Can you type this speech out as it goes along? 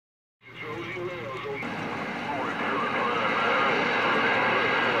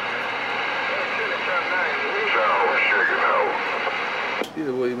Yeah,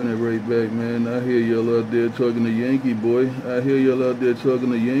 waving it right back, man. I hear y'all out there talking to Yankee boy. I hear y'all out there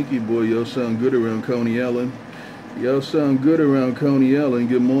talking to Yankee boy. Y'all sound good around Coney Island. Y'all sound good around Coney Island.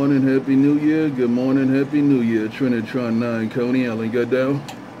 Good morning, Happy New Year. Good morning, Happy New Year. Trinitron9, Coney Island. Got down?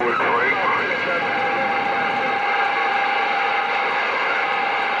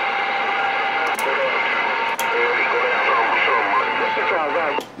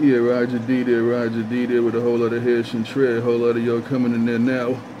 Yeah, Roger D there with a whole lot of hash and tread. A whole lot of y'all coming in there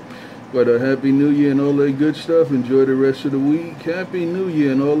now. But Happy New Year and all that good stuff. Enjoy the rest of the week. Happy New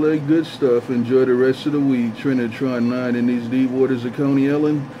Year and all that good stuff. Enjoy the rest of the week. Trinitron9 in these deep waters of Coney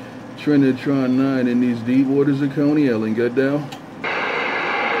Island. Trinitron9 in these deep waters of Coney Island. Got down?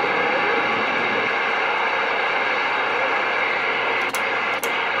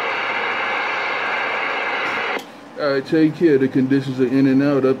 Alright, take care. The conditions are in and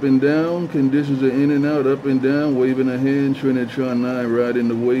out, up and down. Conditions are in and out, up and down. Waving a hand. Trinitron9 riding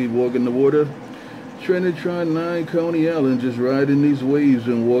the wave, walking the water. Trinitron9, Coney Island, just riding these waves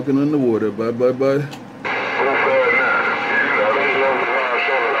and walking on the water. Bye, bye, bye.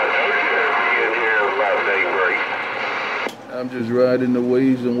 I'm just riding the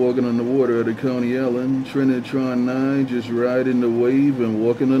waves and walking on the water at the Coney Island. Trinitron9, just riding the wave and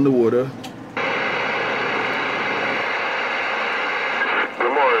walking on the water.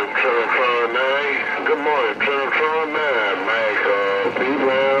 Good morning, Trinitron9, Mike, Good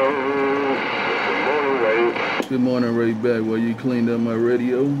morning, Ray. Good morning, right back while you cleaned up my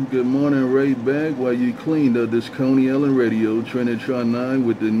radio. Good morning, right back while you cleaned up this Coney Island radio. Trinitron9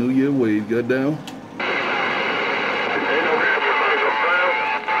 with the New Year wave. Got down? Ain't no Michael Brown.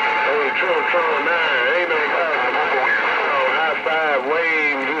 Hey, Trinitron9, ain't no high five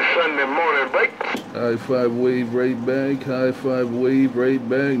wave this Sunday morning break. High five wave right back, high five wave right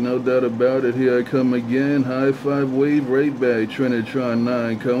back, no doubt about it, here I come again, high five wave right back,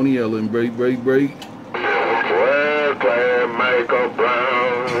 Trinitron9, Coney Island, break, break, break. Well, glad Michael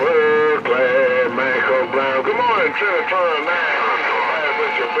Brown, well, glad Michael Brown. Good morning, Trinitron9.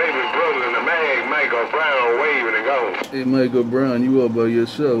 With your baby brother in the mag, Michael Brown, waving and going. Hey, Michael Brown, you all by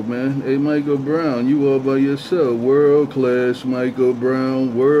yourself, man. Hey, Michael Brown, you all by yourself. World class, Michael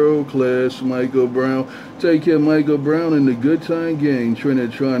Brown. World class, Michael Brown. Take care, Michael Brown, and the Good Time Gang.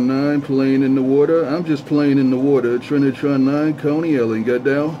 Trinitron9, playing in the water. I'm just playing in the water. Trinitron9, Coney Island. Got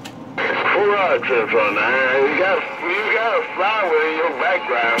down? Hurrah, Trinitron9. You got a flower in your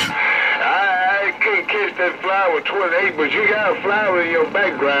background. I couldn't catch that flower 28, but you got a flower in your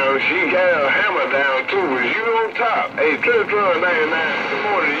background. She got a hammer down too. Is you on top? Hey, Trinitron99, good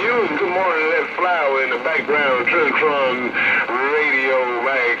morning to you and good morning to that flower in the background. Trinitron Radio,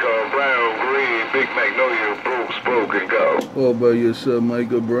 Mike, Brown, Green, Big Magnolia, Broke, Spoke, and Go. All by yourself,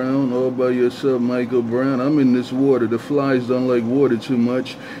 Michael Brown. All by yourself, Michael Brown. I'm in this water. The flies don't like water too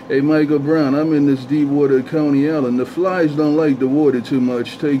much. Hey, Michael Brown, I'm in this deep water of Coney Island. The flies don't like the water too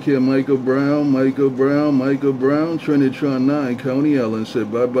much. Take care, Michael Brown, Michael Brown, Michael Brown. Trinitron9, Coney Island.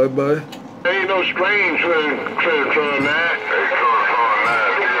 Said bye, bye, bye. Ain't no strange Trinitron9. Hey, Trinitron9,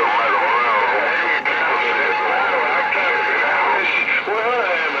 still Michael Brown.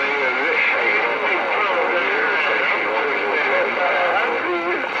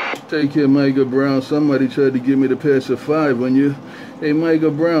 Take care, Michael Brown. Somebody tried to get me to pass a 5 on you. Hey,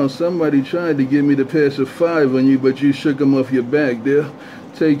 Michael Brown, somebody tried to get me to pass a 5 on you, but you shook him off your back there.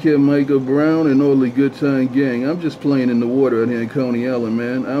 Take care, Michael Brown, and all the Good Time Gang. I'm just playing in the water out here in Coney Island,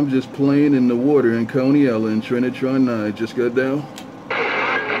 man. I'm just playing in the water in Coney Island. Trinitron9 just got down.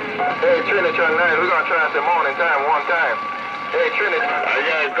 Hey, Trinitron9, we're going to try some morning time one time. Hey, Trinitron. I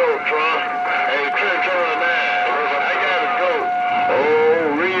got to go, Tron. Hey, Trinitron9, I got to go.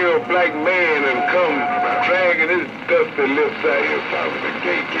 Oh, real black man and come dragging his dusty lips out here talking to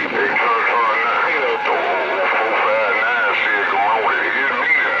gatekeeper. Hey, Trinitron9,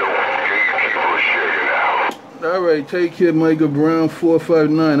 All right, take care, Michael Brown,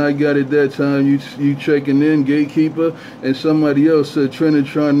 459. I got it that time. You checking in, gatekeeper, and somebody else said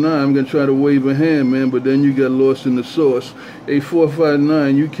Trinitron9. I'm gonna try to wave a hand, man, but then you got lost in the sauce. Hey,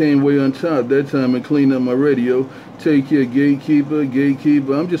 459, you came way on top that time and cleaned up my radio. Take care, gatekeeper,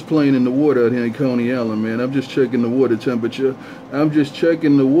 gatekeeper. I'm just playing in the water out here in Coney Island, man. I'm just checking the water temperature. I'm just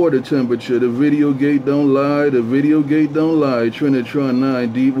checking the water temperature. The video gate don't lie. The video gate don't lie.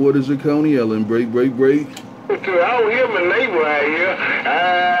 Trinitron9, deep waters of Coney Island. Break, break, break. I don't hear my neighbor out here.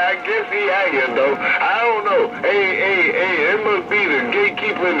 I guess he out here though. I don't know. Hey, it must be the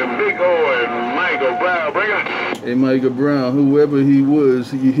gatekeeper and the big old and Michael Brown. Bring her. Hey, Michael Brown, whoever he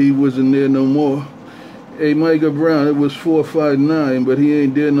was, he wasn't there no more. Hey, Michael Brown, it was 459, but he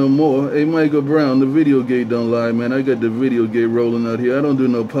ain't there no more. Hey, Michael Brown, the video gate don't lie, man. I got the video gate rolling out here. I don't do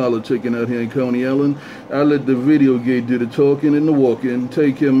no politicking out here in Coney Island. I let the video gate do the talking and the walking.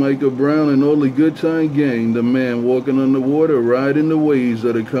 Take care, Michael Brown, and all the good time gang. The man walking on the water, riding the waves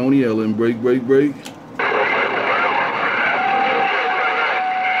of the Coney Island. Break, break, break. Hey,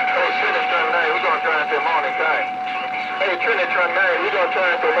 Trinitron9, we're going to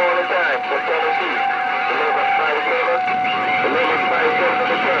try for morning time for Tennessee.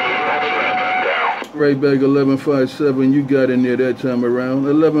 1157. Right back, 1157. You got in there that time around.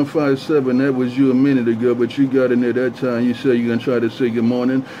 1157, that was you a minute ago, but you got in there that time. You said you're going to try to say good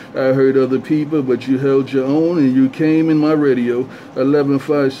morning. I heard other people, but you held your own, and you came in my radio.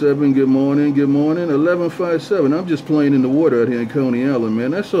 1157, good morning, good morning. 1157, I'm just playing in the water out here in Coney Island, man.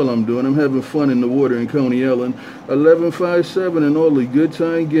 That's all I'm doing. I'm having fun in the water in Coney Island. 1157 and all the good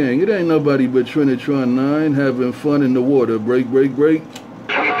time gang. It ain't nobody but Trinitron9 having fun in the water. Break, break, break.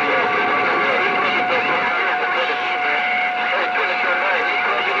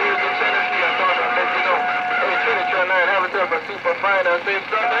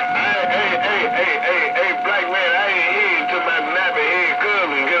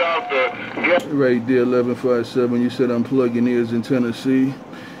 Right there, 1157, you said I'm plugging ears in Tennessee.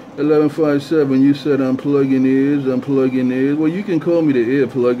 1157, you said I'm plugging ears, Well, you can call me the ear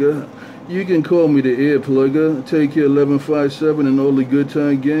plugger. You can call me the ear plugger. Take care, 1157 and all the good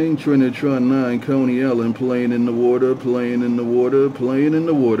time gang. Trinitron9, Coney Island, playing in the water, playing in the water, playing in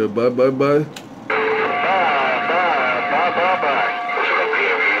the water. Bye, bye, bye.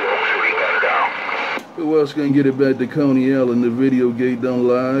 Who else gonna get it back to Coney Island? The video gate don't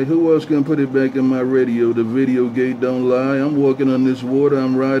lie. Who else gonna put it back in my radio? The video gate don't lie. I'm walking on this water.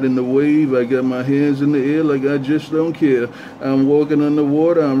 I'm riding the wave. I got my hands in the air like I just don't care. I'm walking on the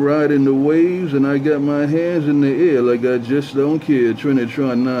water. I'm riding the waves, and I got my hands in the air like I just don't care.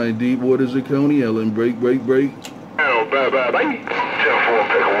 Trinitron9, deep waters of Coney Island. Break, break, break. Oh, bye, bye, bye. 10-4,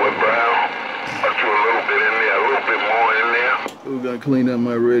 Peckerwood Brown. I threw a little bit in there, a little bit more in there. Who gonna clean up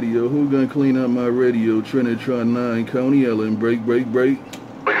my radio? Who gonna clean up my radio? Trinitron9, Coney Island. Break, break, break.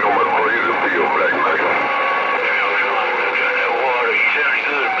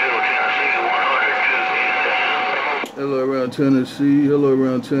 Hello around Tennessee. Hello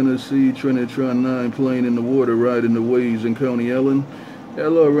around Tennessee. Trinitron9 playing in the water, riding the waves in Coney Island.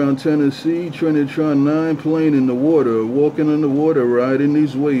 Hello around Tennessee. Trinitron9 playing in the water, walking on the water, riding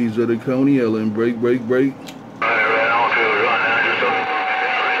these waves of the Coney Island. Break, break, break.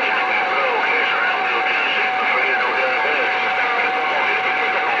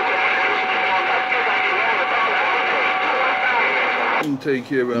 Take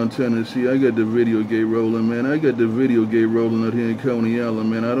care around Tennessee. I got the video gate rolling, man. I got the video gate rolling out here in Coney Island,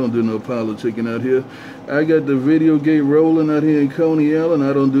 man. I don't do no politicking out here. I got the video gate rolling out here in Coney Island.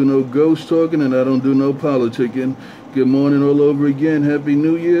 I don't do no ghost talking, and I don't do no politicking. Good morning all over again. Happy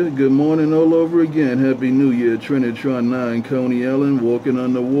New Year. Good morning all over again. Happy New Year. Trinitron9, Coney Island, walking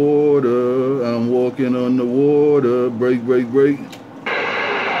on the water. I'm walking on the water. Break, break, break.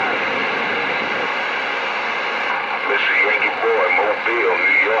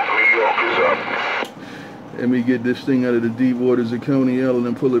 Let me get this thing out of the deep waters of Coney Island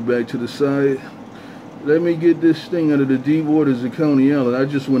and pull it back to the side. Let me get this thing out of the deep waters of Coney Island. I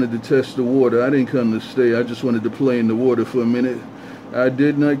just wanted to test the water. I didn't come to stay. I just wanted to play in the water for a minute. I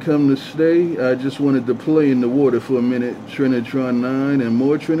did not come to stay. I just wanted to play in the water for a minute. Trinitron9 and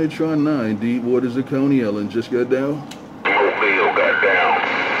more Trinitron9. Deep waters of Coney Island. Just got down.